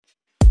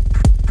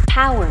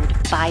Powered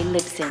by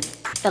Libsyn,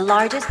 the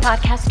largest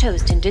podcast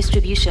host and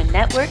distribution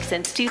network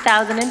since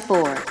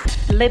 2004.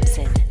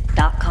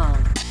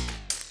 Libsyn.com.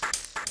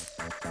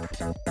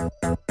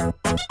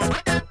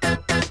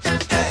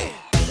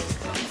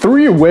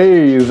 Three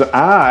ways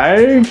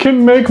I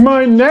can make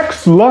my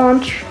next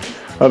launch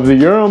of the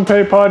Your Own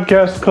Pay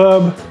Podcast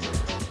Club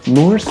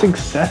more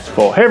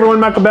successful. Hey everyone,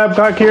 Michael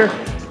Babcock here.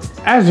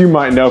 As you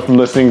might know from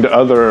listening to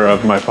other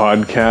of my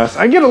podcasts,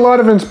 I get a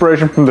lot of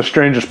inspiration from the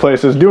strangest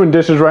places. Doing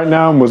dishes right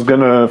now and was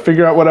gonna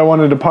figure out what I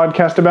wanted to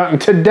podcast about. And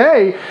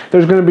today,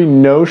 there's gonna be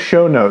no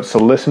show notes, so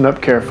listen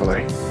up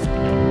carefully.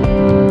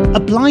 A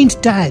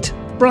blind dad,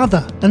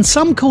 brother, and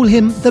some call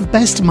him the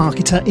best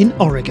marketer in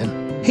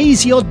Oregon.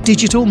 He's your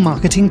digital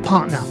marketing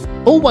partner,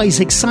 always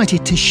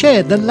excited to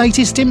share the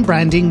latest in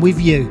branding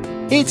with you.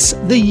 It's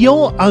the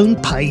Your Own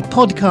Pay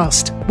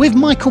podcast with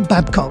Michael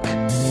Babcock.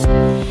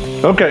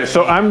 Okay,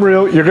 so I'm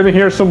real. You're going to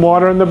hear some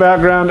water in the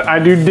background. I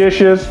do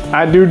dishes.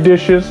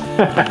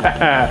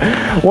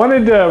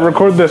 Wanted to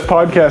record this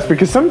podcast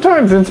because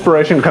sometimes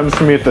inspiration comes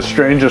to me at the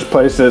strangest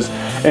places.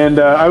 And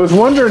I was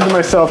wondering to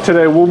myself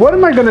today, well, what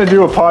am I going to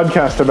do a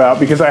podcast about?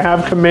 Because I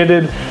have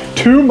committed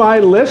to my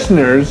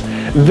listeners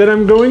that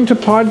I'm going to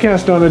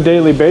podcast on a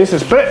daily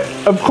basis. But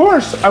of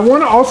course, I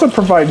want to also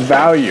provide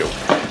value.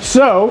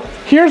 So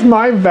here's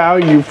my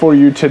value for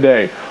you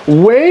today.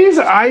 Ways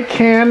I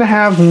can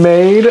have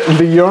made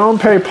the Your Own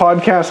Pay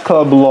Podcast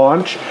Club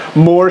launch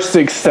more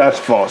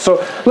successful.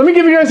 So let me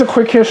give you guys a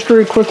quick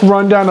history, quick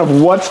rundown of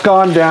what's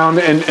gone down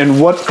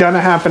and what's going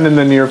to happen in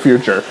the near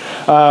future.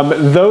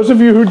 Those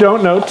of you who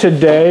don't know,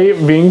 today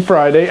being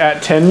Friday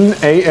at 10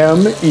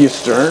 a.m.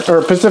 Eastern,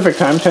 or Pacific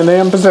time, 10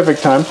 a.m. Pacific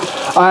time,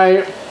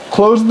 I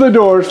closed the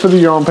doors for the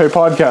Your Own Pay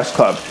Podcast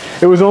Club.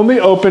 It was only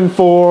open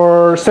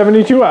for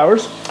 72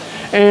 hours.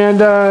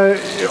 And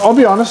I'll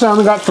be honest, I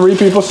only got 3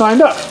 people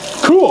signed up.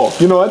 Cool.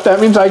 You know what? That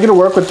means I get to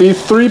work with these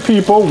 3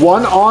 people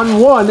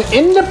one-on-one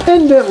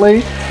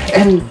independently.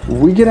 And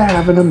we get to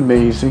have an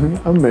amazing,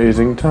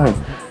 amazing time.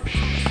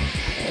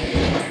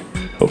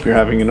 Hope you're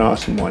having an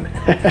awesome one.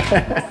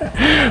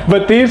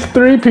 But these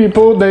 3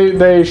 people,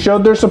 they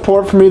showed their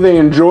support for me. They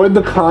enjoyed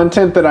the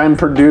content that I'm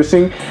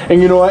producing.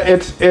 And you know what?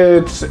 It's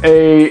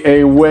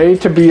a way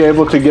to be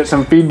able to get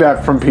some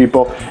feedback from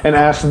people and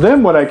ask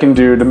them what I can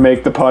do to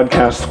make the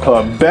podcast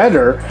club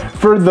better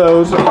for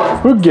those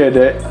who get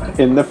it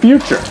in the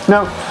future.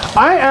 Now,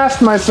 I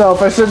asked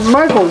myself, I said,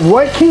 Michael,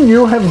 what can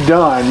you have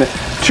done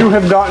to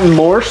have gotten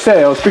more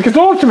sales? Because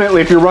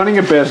ultimately, if you're running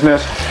a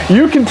business,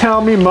 you can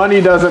tell me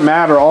money doesn't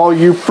matter all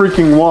you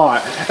freaking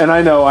want. And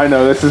I know,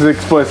 this is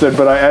explicit,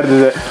 but I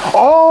edited it.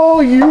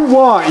 All you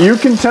want, you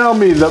can tell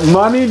me that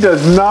money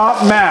does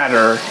not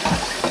matter.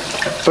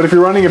 But if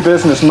you're running a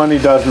business, money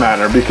does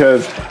matter,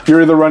 because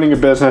you're either running a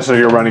business or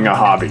you're running a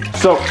hobby.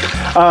 So,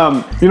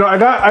 I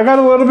got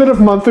a little bit of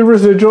monthly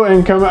residual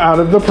income out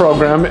of the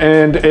program,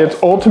 and it's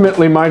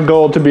ultimately my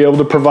goal to be able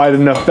to provide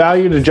enough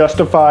value to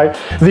justify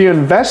the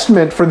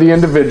investment for the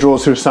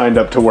individuals who signed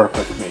up to work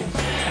with me.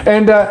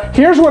 And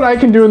here's what I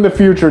can do in the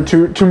future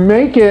to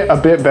make it a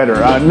bit better.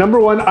 Number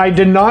one, I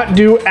did not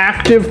do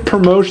active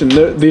promotion.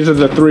 These are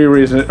the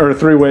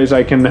 3 ways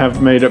I can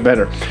have made it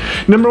better.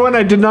 Number one,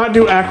 I did not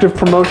do active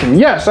promotion.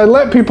 Yes, I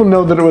let people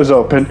know that it was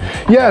open.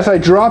 Yes, I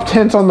dropped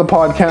hints on the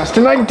podcast,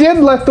 and I did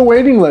let the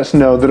waiting list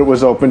know that it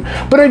was open,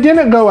 but I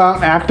didn't go out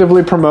and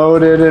actively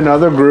promote it in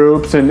other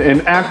groups and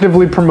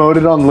actively promote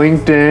it on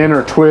LinkedIn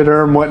or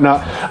Twitter and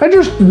whatnot. I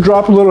just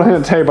dropped little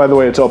hints, hey, by the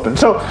way, it's open.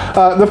 So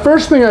the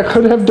first thing I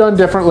could have done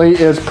differently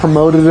is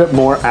promoted it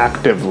more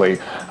actively.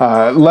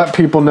 Let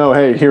people know,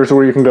 hey, here's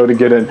where you can go to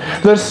get in.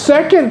 The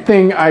second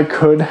thing I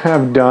could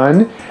have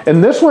done,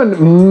 and this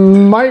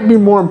one might be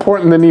more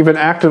important than even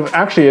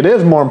actually it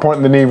is more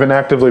important than even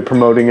actively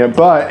promoting it,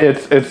 but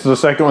it's the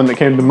second one that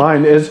came to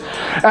mind, is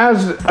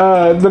as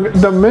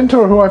the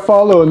mentor who I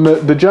follow and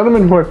the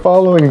gentleman who I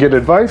follow and get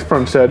advice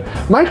from said,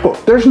 Michael,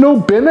 there's no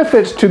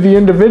benefits to the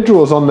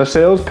individuals on the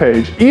sales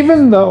page,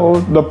 even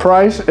though the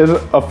price is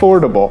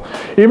affordable,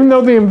 even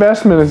though the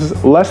investment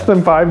is less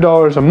than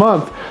 $5 a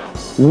month.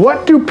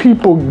 What do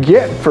people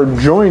get for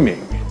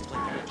joining?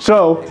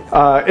 So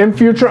in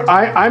future,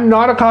 I'm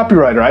not a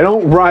copywriter. I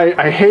don't write.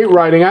 I hate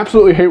writing,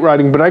 absolutely hate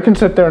writing, but I can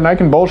sit there and I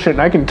can bullshit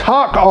and I can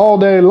talk all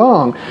day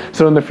long.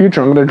 So in the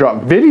future, I'm going to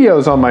drop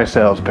videos on my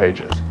sales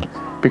pages,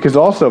 because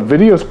also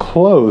videos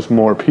close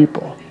more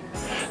people.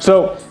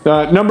 So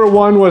number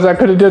one was I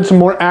could have did some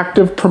more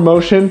active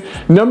promotion.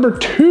 Number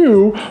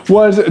 2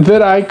 was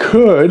that I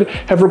could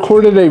have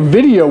recorded a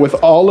video with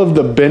all of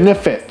the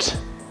benefits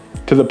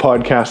to the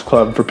podcast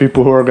club for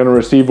people who are going to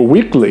receive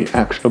weekly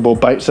actionable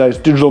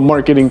bite-sized digital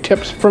marketing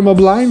tips from a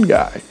blind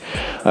guy,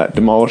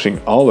 demolishing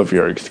all of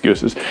your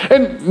excuses.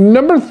 And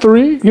number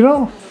 3,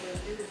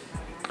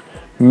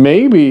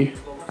 maybe,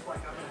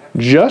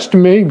 just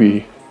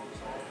maybe,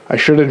 I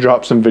should have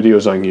dropped some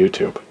videos on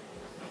YouTube.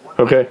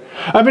 Okay.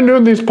 I've been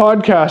doing these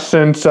podcasts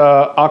since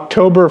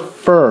October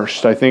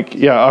 1st, I think.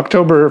 Yeah,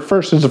 October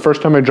 1st is the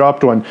first time I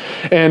dropped one.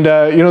 And,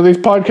 these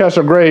podcasts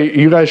are great.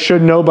 You guys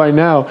should know by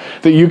now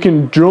that you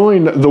can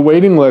join the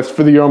waiting list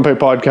for the Your Own Pay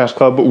Podcast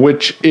Club,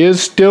 which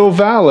is still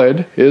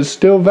valid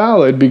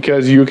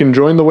because you can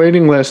join the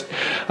waiting list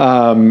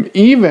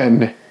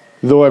even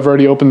though I've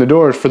already opened the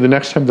doors for the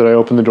next time that I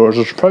open the doors,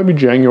 which will probably be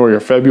January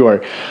or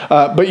February.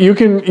 But you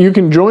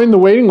can join the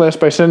waiting list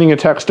by sending a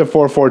text to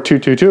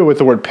 44222 with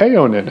the word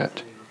PAYON in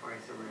it.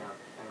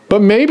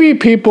 But maybe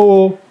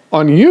people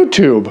on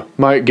YouTube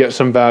might get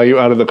some value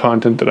out of the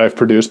content that I've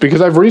produced,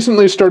 because I've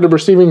recently started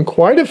receiving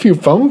quite a few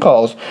phone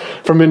calls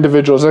from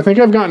individuals. I think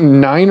I've gotten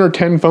 9 or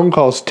 10 phone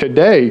calls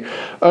today,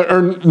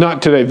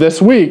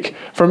 this week,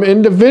 from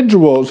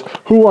individuals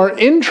who are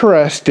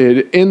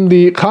interested in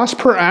the cost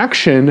per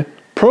action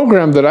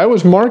program that I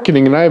was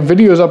marketing, and I have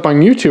videos up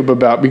on YouTube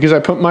about, because I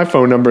put my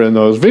phone number in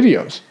those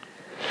videos.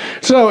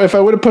 So if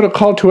I would have put a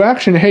call to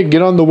action, hey,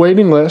 get on the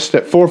waiting list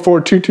at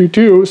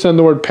 44222, send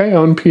the word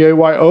PAYON,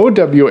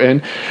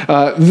 PAYOWN,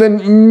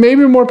 then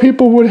maybe more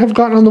people would have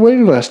gotten on the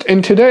waiting list.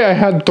 And today I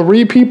had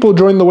 3 people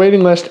join the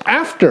waiting list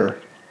after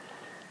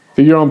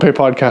the Your Own Pay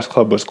Podcast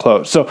Club was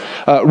closed. So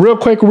real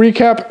quick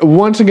recap.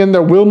 Once again,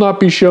 there will not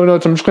be show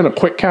notes. I'm just going to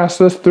quick cast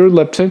this through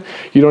Libsyn.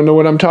 You don't know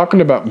what I'm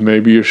talking about?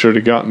 Maybe you should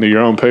have gotten the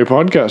Your Own Pay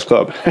Podcast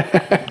Club.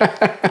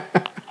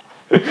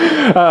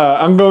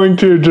 I'm going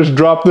to just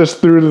drop this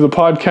through to the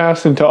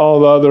podcast and to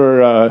all the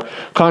other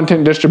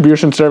content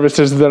distribution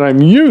services that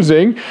I'm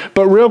using.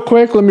 But real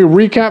quick, let me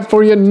recap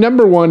for you.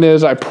 Number 1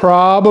 is I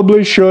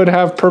probably should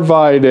have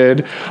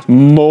provided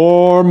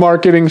more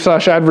marketing /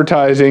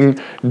 advertising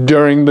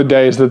during the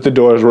days that the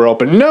doors were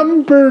open.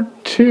 Number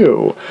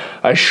 2,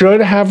 I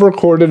should have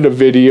recorded a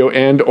video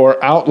and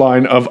or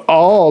outline of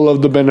all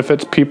of the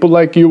benefits people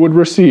like you would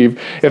receive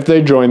if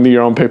they join the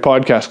Your Own Pay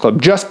Podcast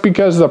Club. Just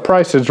because the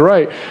price is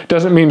right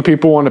doesn't mean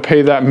people want to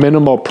pay that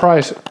minimal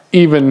price,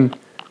 even,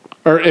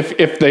 or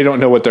if they don't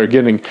know what they're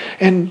getting.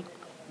 And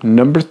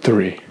number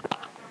 3,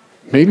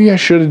 maybe I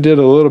should have did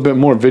a little bit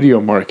more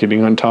video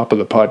marketing on top of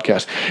the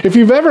podcast. If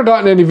you've ever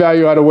gotten any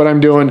value out of what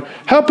I'm doing,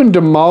 helping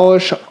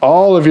demolish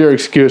all of your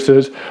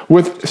excuses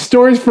with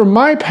stories from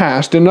my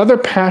past and other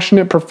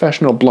passionate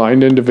professional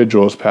blind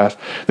individuals' past,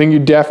 then you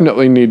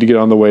definitely need to get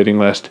on the waiting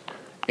list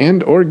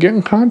and or get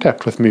in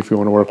contact with me if you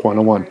want to work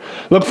one-on-one.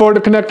 Look forward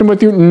to connecting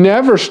with you.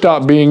 Never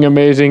stop being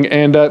amazing.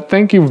 And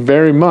thank you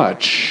very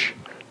much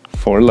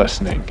for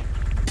listening.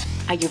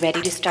 Are you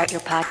ready to start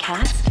your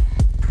podcast?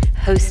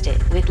 Host it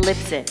with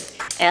Libsyn,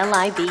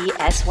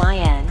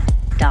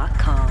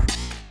 LIBSYN.com.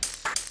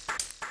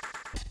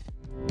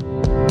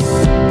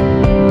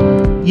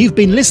 You've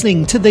been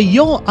listening to the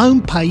Your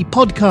Own Pay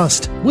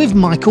podcast with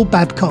Michael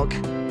Babcock.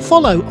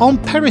 Follow on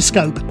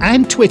Periscope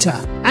and Twitter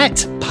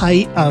at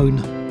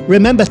PayOwn.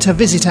 Remember to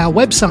visit our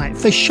website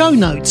for show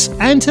notes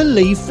and to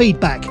leave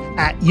feedback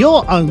at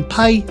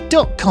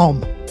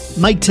yourownpay.com.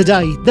 Make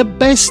today the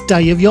best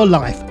day of your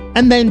life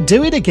and then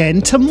do it again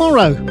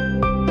tomorrow.